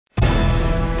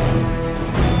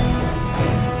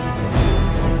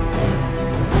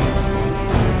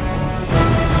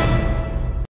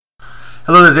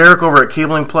Hello, this is Eric over at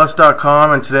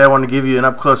CablingPlus.com, and today I want to give you an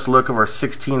up-close look of our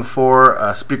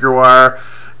 16.4 speaker wire.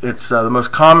 It's the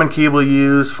most common cable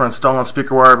used for installing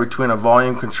speaker wire between a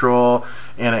volume control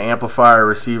and an amplifier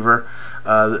receiver.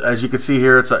 As you can see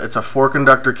here, it's a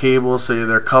 4-conductor cable, so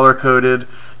they're color-coded.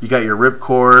 You got your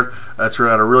ripcord. It's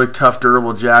got a really tough,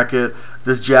 durable jacket.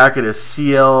 This jacket is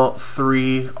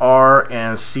CL3R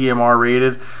and CMR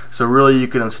rated, so really you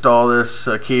can install this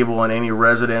cable in any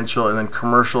residential and then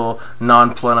commercial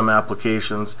non-plenum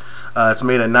applications. It's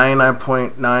made of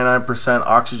 99.99%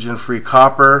 oxygen-free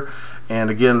copper,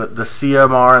 and again, the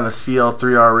CMR and the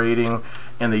CL3R rating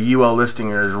and the UL listing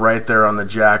is right there on the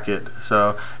jacket.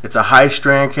 So it's a high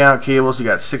strand count cable, so you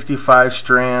got 65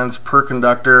 strands per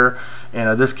conductor,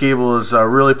 and this cable is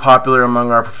really popular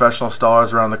among our professional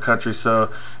installers around the country,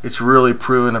 so it's really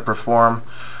proven to perform.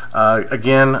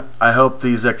 Again, I hope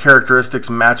these characteristics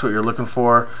match what you're looking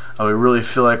for. We really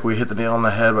feel like we hit the nail on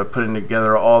the head by putting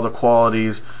together all the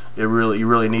qualities you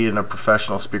really need in a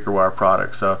professional speaker wire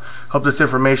product. So hope this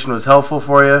information was helpful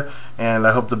for you, and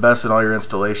I hope the best in all your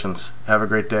installations. Have a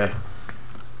great day.